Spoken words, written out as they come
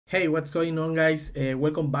Hey, what's going on, guys?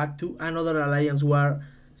 Welcome back to another Alliance War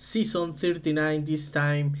Season 39. This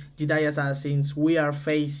time, Jedi Assassins, we are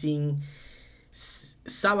facing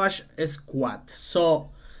Savage Squad. So,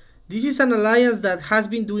 this is an alliance that has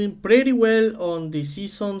been doing pretty well on the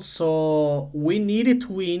season, so we needed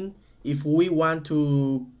to win if we want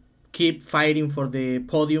to keep fighting for the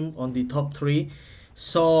podium on the top 3.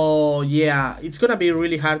 So yeah, it's gonna be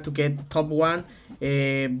really hard to get top 1,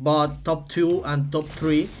 but top 2 and top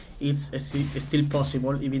 3 it's still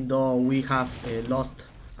possible, even though we have lost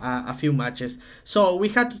a few matches. So we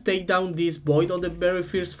had to take down this Void on the very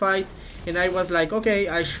first fight, and I was like, okay,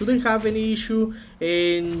 I shouldn't have any issue.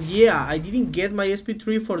 And yeah, I didn't get my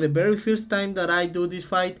SP3 for the very first time that I do this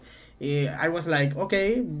fight. I was like,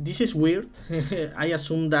 okay, this is weird. I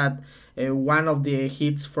assumed that one of the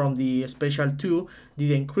hits from the special 2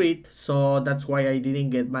 didn't crit, so that's why I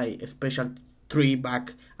didn't get my special 3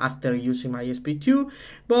 back after using my SP2.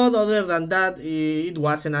 But other than that, it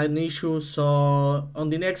wasn't an issue. So on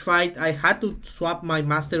the next fight, I had to swap my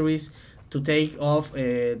masteries to take off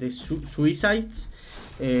the suicides.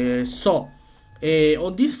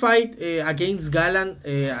 On this fight against Galan,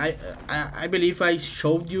 I believe I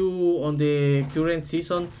showed you on the current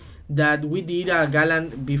season that we did a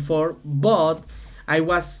Galan before, but I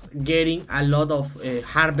was getting a lot of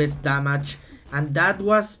harvest damage, and that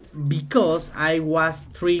was because I was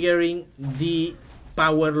triggering the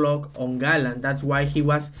power lock on Galan. That's why he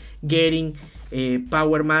was getting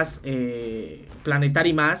power mass,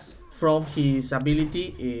 planetary mass from his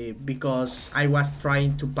ability, because I was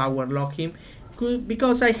trying to power lock him,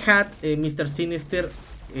 because I had Mr. Sinister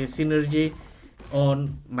synergy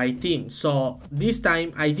on my team. So this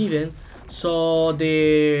time I didn't, so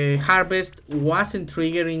the harvest wasn't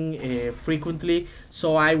triggering frequently,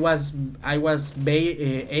 so I was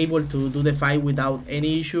able to do the fight without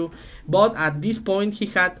any issue. But at this point he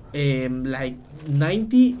had like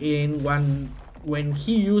 90, and when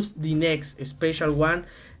he used the next special one,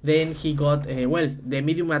 then he got the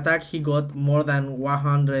medium attack, he got more than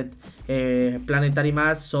 100 planetary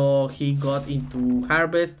mass, so he got into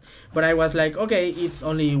harvest. But I was like, okay, it's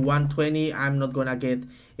only 120, I'm not gonna get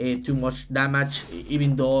too much damage,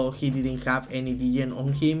 even though he didn't have any degen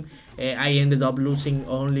on him. I ended up losing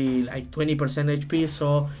only like 20% HP,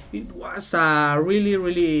 so it was a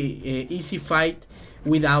really easy fight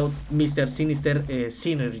without Mr. Sinister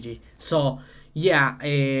synergy. So yeah,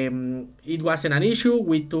 it wasn't an issue.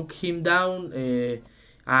 We took him down,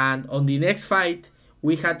 and on the next fight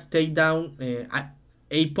we had to take down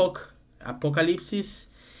Apocalypse.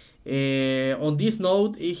 On this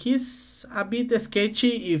node, he's a bit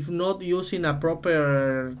sketchy if not using a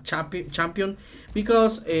proper champion,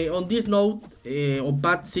 because on this node, on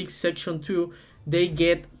Path 6 section 2, they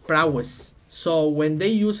get prowess. So when they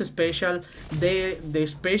use a special, the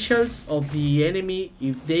specials of the enemy,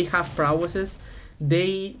 if they have prowesses,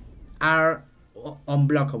 they are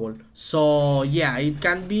unblockable. So yeah, it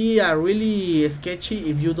can be a really sketchy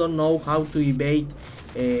if you don't know how to evade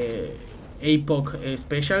APOC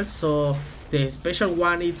specials. So the special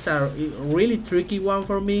one, it's a really tricky one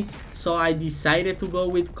for me, so I decided to go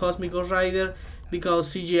with Cosmic Ghost Rider, because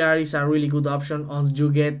CGR is a really good option. Once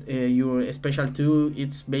you get your special 2,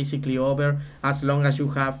 it's basically over as long as you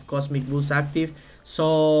have Cosmic Boost active.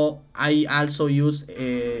 So I also used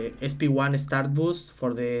SP1 start boost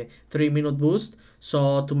for the 3-minute boost,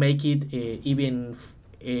 so to make it even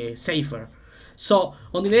safer. So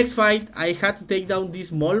on the next fight, I had to take down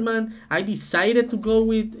this Mallman. I decided to go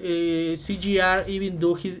with CGR, even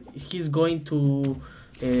though he's going to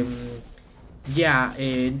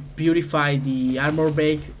purify the armor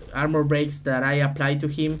breaks that I applied to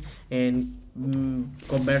him, and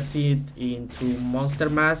converts it into monster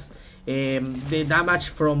mass. The damage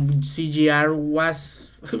from CGR was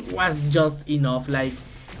just enough. Like,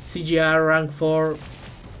 CGR rank 4,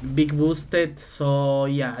 big boosted, so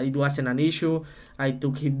yeah, it wasn't an issue. I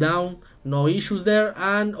took him down, no issues there.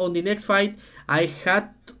 And on the next fight, I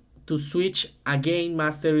had to switch again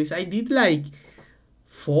masteries. I did like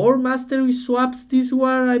 4 mastery swaps this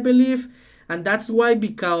war, I believe, and that's why,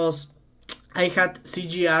 because I had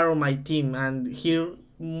CGR on my team, and here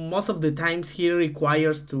most of the times he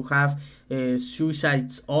requires to have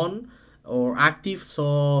suicides on or active,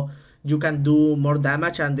 so you can do more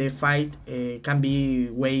damage and the fight can be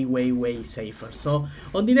way safer. So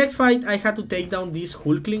on the next fight, I had to take down this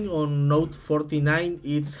Hulkling on node 49.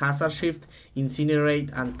 It's Hazard Shift,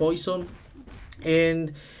 Incinerate, and Poison,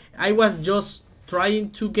 and I was just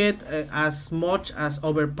trying to get as much as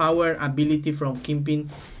overpower ability from KINGPIN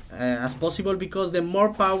as possible, because the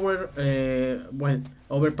more power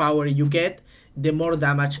overpower you get, the more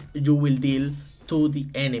damage you will deal to the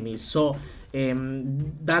enemy. So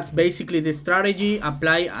that's basically the strategy.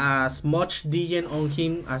 Apply as much degen on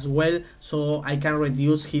him as well, so I can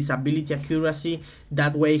reduce his ability accuracy.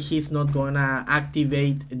 That way he's not gonna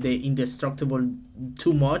activate the indestructible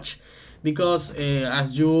too much, because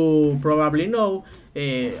as you probably know,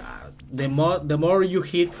 the more you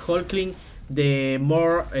hit Hulkling, the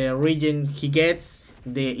more regen he gets,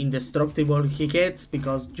 the indestructible he gets,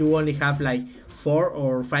 because you only have like 4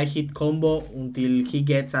 or 5 hit combo until he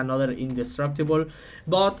gets another indestructible.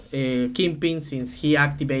 But KINGPIN, since he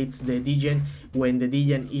activates the degen when the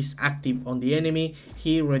degen is active on the enemy,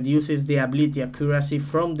 he reduces the ability accuracy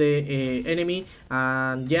from the enemy,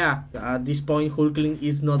 and yeah, at this point Hulkling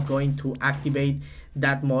is not going to activate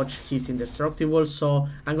that much his indestructible, so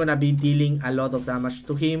I'm gonna be dealing a lot of damage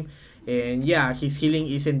to him. And yeah, his healing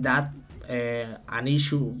isn't that an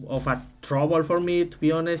issue of a trouble for me, to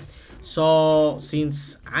be honest. So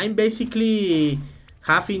since I'm basically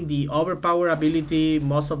having the overpower ability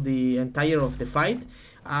most of the entire of the fight,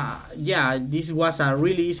 yeah, this was a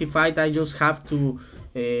really easy fight. I just have to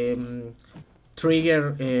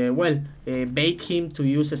trigger bait him to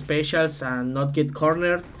use specials and not get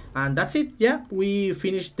cornered, and that's it. Yeah, we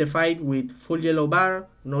finished the fight with full yellow bar,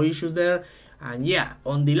 no issues there. And yeah,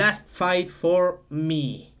 on the last fight for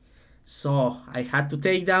me, so I had to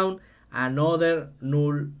take down another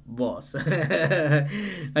null boss.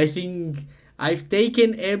 I think I've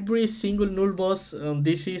taken every single null boss on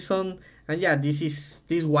this season, and yeah,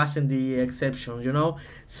 this wasn't the exception, you know.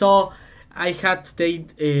 So I had to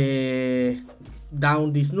take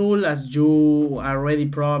down this null. As you already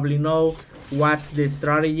probably know, what's the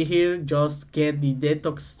strategy here? Just get the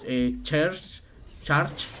detox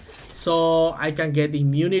charge, so I can get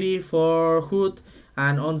immunity for Hood.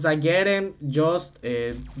 And once I get him, just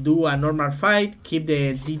do a normal fight, keep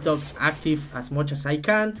the detox active as much as I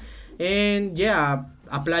can, and yeah,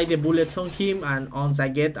 apply the bullets on him. And once I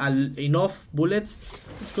get enough bullets,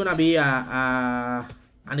 it's gonna be an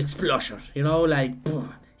explosion, you know, like poof,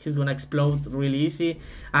 he's gonna explode really easy.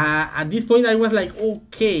 At this point I was like,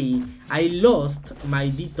 okay, I lost my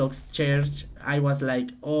detox charge. I was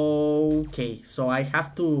like, okay, so I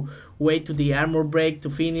have to wait to the armor break to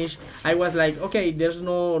finish. I was like, okay, there's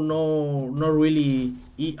no really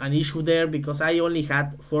an issue there, because I only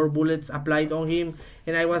had 4 bullets applied on him,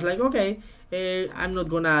 and I was like, okay, I'm not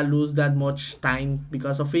gonna lose that much time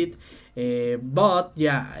because of it. But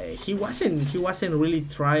yeah, he wasn't really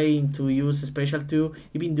trying to use special 2,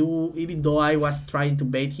 even though I was trying to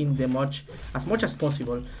bait him as much as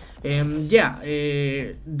possible. Yeah,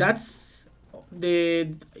 that's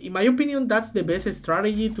in my opinion, that's the best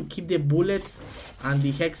strategy to keep the bullets and the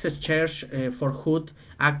hexes charge for Hood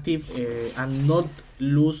active, and not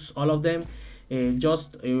lose all of them.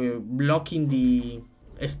 Just blocking the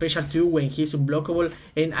special 2 when he's unblockable.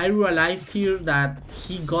 And I realized here that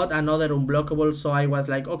he got another unblockable, so I was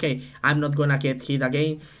like, okay, I'm not gonna get hit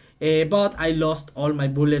again. But I lost all my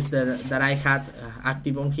bullets that I had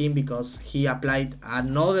active on him, because he applied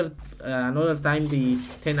another time the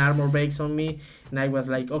 10 armor breaks on me, and I was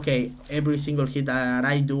like, okay, every single hit that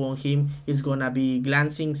I do on him is gonna be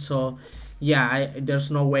glancing. So yeah,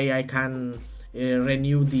 there's no way I can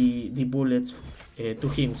renew the bullets to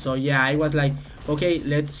him. So yeah, I was like, okay,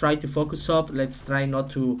 let's try to focus up, let's try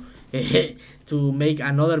not to to make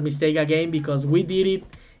another mistake again, because we did it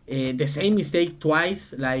the same mistake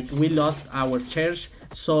twice. Like, we lost our charge.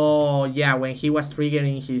 So yeah, when he was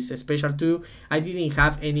triggering his special 2, I didn't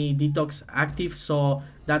have any detox active, so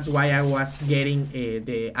that's why I was getting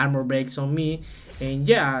the armor breaks on me. And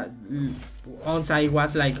yeah, once I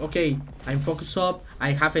was like, okay, I'm focused up,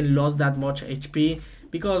 I haven't lost that much HP,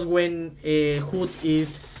 because when Hood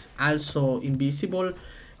is also invisible,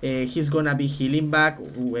 he's gonna be healing back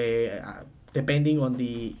depending on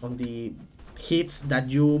the hits that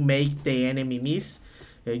you make the enemy miss.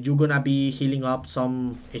 You're gonna be healing up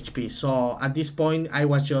some HP. So at this point I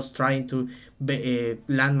was just trying to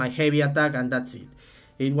land my heavy attack, and that's it.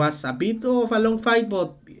 It was a bit of a long fight,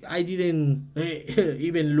 but I didn't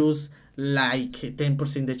even lose like 10%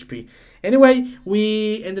 HP. Anyway,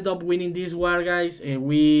 we ended up winning this war, guys.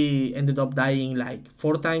 We ended up dying like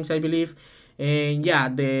 4 times, I believe. And yeah,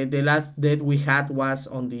 the last death we had was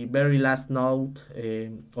on the very last node,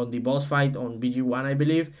 on the boss fight on BG1, I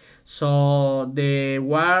believe. So the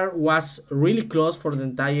war was really close for the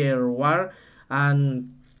entire war,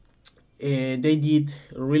 and they did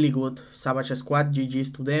really good. Savage Squad,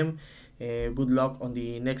 GG's to them. Good luck on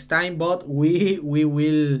the next time, but we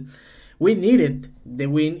needed the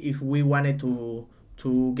win if we wanted to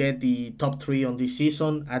get the top 3 on this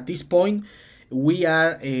season. At this point, we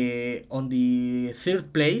are on the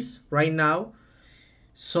 3rd place right now.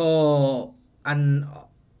 So, and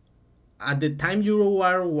at the time you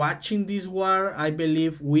are watching this war, I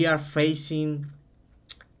believe we are facing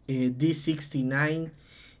D69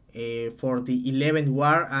 for the 11th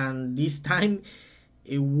war, and this time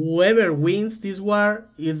whoever wins this war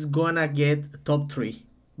is gonna get top 3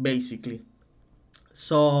 basically.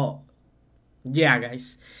 So yeah,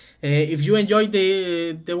 guys, if you enjoyed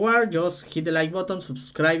the war, just hit the like button,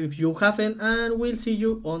 subscribe if you haven't, and we'll see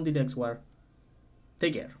you on the next war.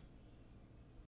 Take care.